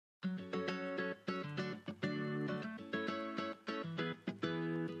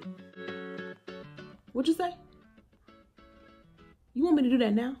What'd you say? You want me to do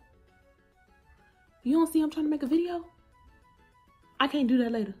that now? You don't see I'm trying to make a video? I can't do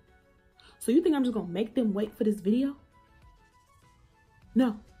that later. So you think I'm just gonna make them wait for this video?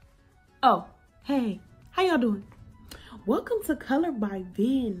 No. Oh, hey, how y'all doing? Welcome to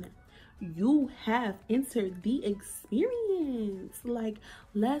Coloredbyven. You have entered the experience. Like,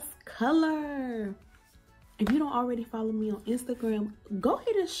 let's color. If you don't already follow me on Instagram, go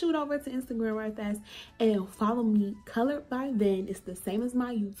ahead and shoot over to Instagram right fast and follow me, Coloredbyven. It's the same as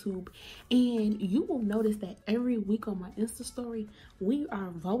my YouTube. And you will notice that every week on my Insta story, we are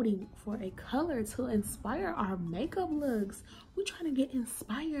voting for a color to inspire our makeup looks. We're trying to get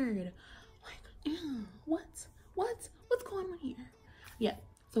inspired. Like, what's going on here? Yeah,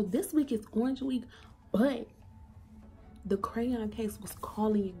 so this week is Orange Week, but the crayon case was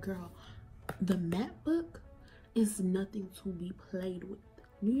calling it, girl. The matte book is nothing to be played with.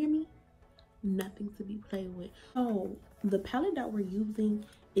 You hear me? Nothing to be played with. Oh, the palette that we're using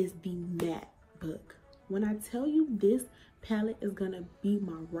is the matte book. When I tell you this palette is gonna be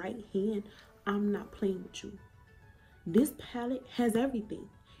my right hand, I'm not playing with you. This palette has everything.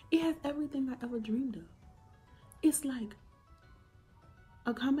 It has everything I ever dreamed of. It's like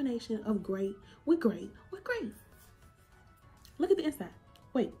a combination of great with great with great. Look at the inside.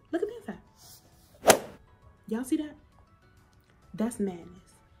 Wait, look at the inside. Y'all see that? That's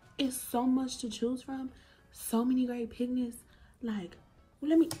madness. It's so much to choose from. So many great pigments. Like,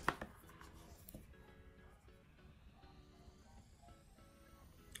 let me...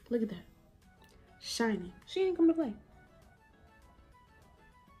 Look at that. Shining. She ain't come to play.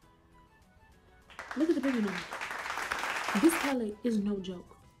 Look at the pigment on it. This palette is no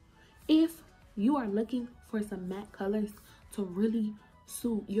joke. If you are looking for some matte colors to really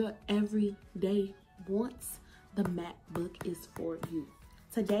suit your everyday wants, the matte book is for you.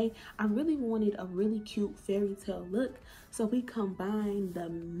 Today, I really wanted a really cute fairy tale look, so we combined the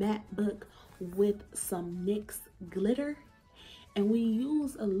matte book with some NYX glitter, and we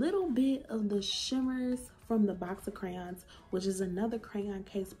use a little bit of the shimmers from the box of crayons, which is another crayon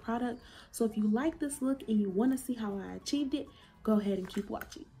case product. So if you like this look and you want to see how I achieved it, go ahead and keep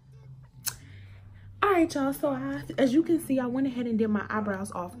watching. Alright, y'all, so as you can see, I went ahead and did my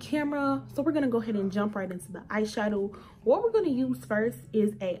eyebrows off camera. So we're going to go ahead and jump right into the eyeshadow. What we're going to use first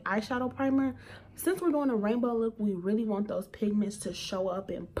is a eyeshadow primer. Since we're doing a rainbow look, we really want those pigments to show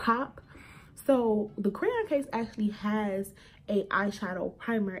up and pop. So the crayon case actually has a eyeshadow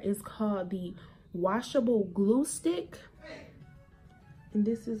primer. It's called the Washable Glue Stick. And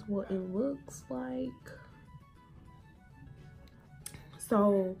this is what it looks like.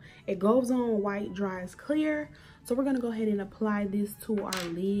 So it goes on white, dries clear. So we're gonna go ahead and apply this to our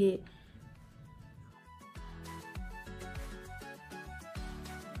lid.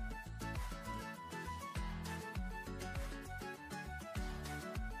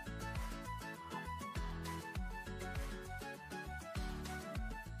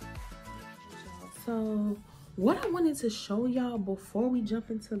 So what I wanted to show y'all before we jump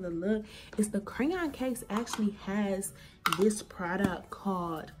into the look is the crayon case actually has this product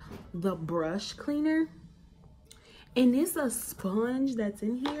called the brush cleaner, and it's a sponge that's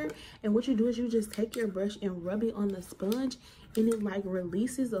in here, and what you do is you just take your brush and rub it on the sponge, and it like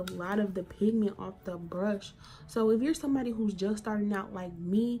releases a lot of the pigment off the brush. So if you're somebody who's just starting out like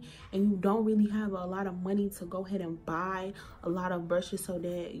me and you don't really have a lot of money to go ahead and buy a lot of brushes so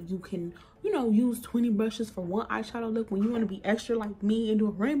that you can, you know, use 20 brushes for one eyeshadow look, when you want to be extra like me and do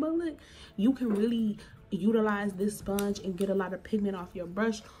a rainbow look, you can really utilize this sponge and get a lot of pigment off your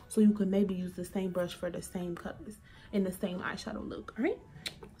brush, so you can maybe use the same brush for the same colors in the same eyeshadow look. All right,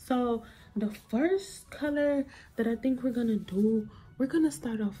 so the first color that I think we're gonna do, we're gonna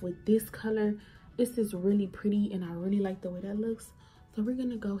start off with this color. This is really pretty and I really like the way that looks, so we're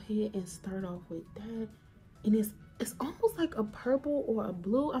gonna go ahead and start off with that. And it's almost like a purple or a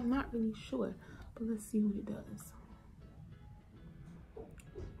blue, I'm not really sure, but let's see what it does.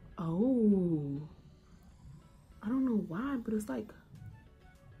 Oh, I don't know why, but it's like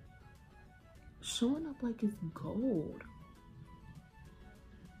showing up like it's gold.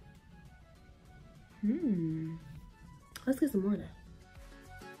 Let's get some more of that.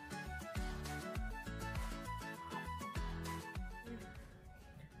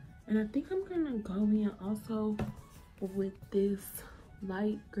 And I think I'm gonna go in also with this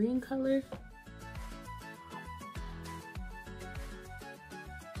light green color.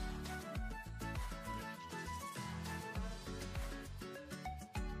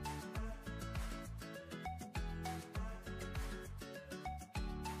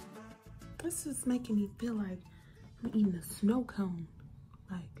 This is making me feel like I'm eating a snow cone.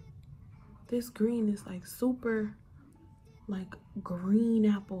 Like, This green is like super like green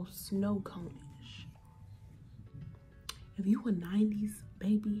apple snow cone-ish. If you a 90s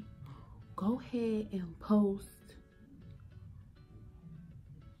baby, go ahead and post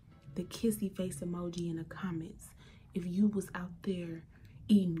the kissy face emoji in the comments. If you was out there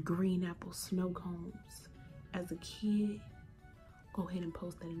eating green apple snow cones as a kid, go ahead and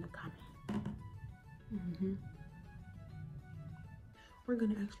post that in the comment. We're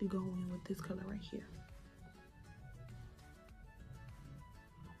gonna actually go in with this color right here.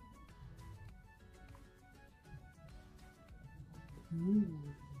 Ooh.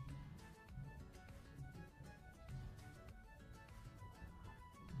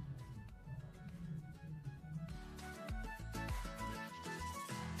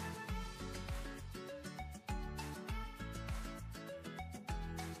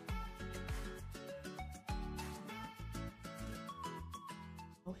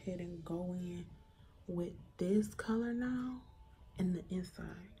 Go ahead and go in with this color now in the inside.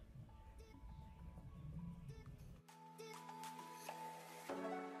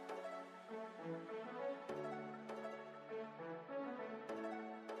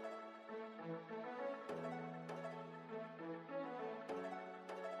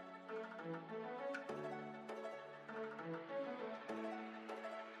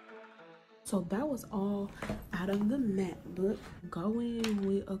 So that was all out of the matte look. Go in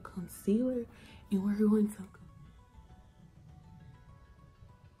with a concealer and we're going to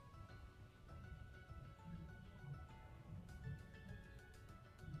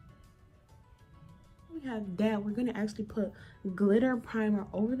we have that. We're gonna actually put glitter primer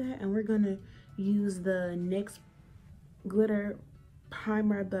over that, and we're gonna use the NYX glitter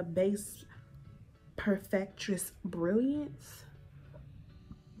primer, the base Perfectress Brilliance.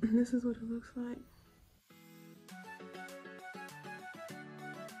 This is what it looks like.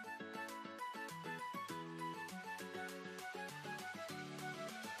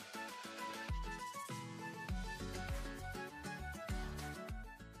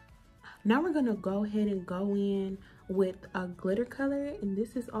 Now we're gonna go ahead and go in with a glitter color, and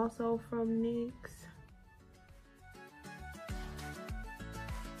this is also from NYX.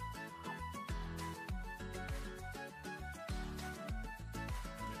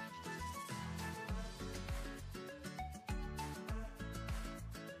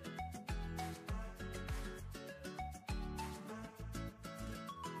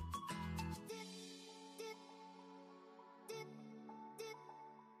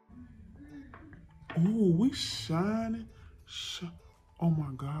 Oh, we shining. Oh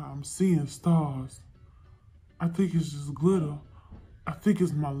my God, I'm seeing stars. I think it's just glitter. I think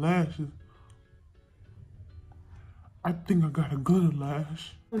it's my lashes. I think I got a glitter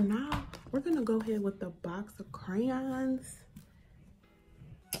lash. So now we're gonna go ahead with the box of crayons.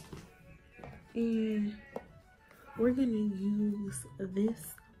 And we're gonna use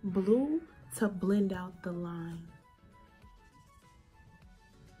this blue to blend out the line.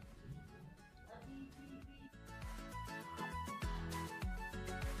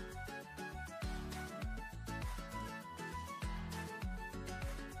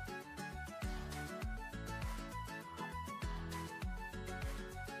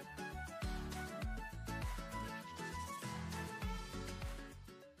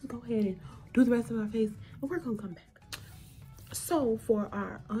 Go ahead and do the rest of our face and we're gonna come back. So for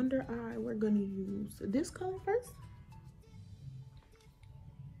our under eye, we're gonna use this color first.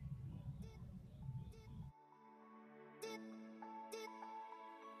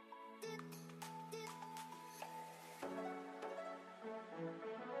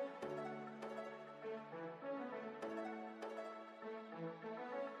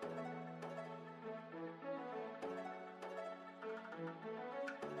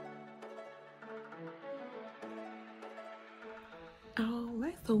 All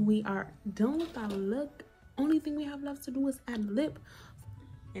right, so we are done with our look. Only thing we have left to do is add lip,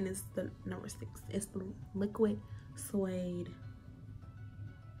 and it's the number 6. It's the liquid suede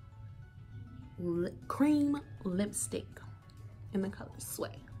cream lipstick in the color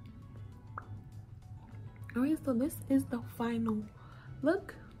suede. All right, so this is the final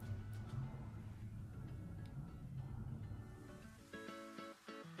look.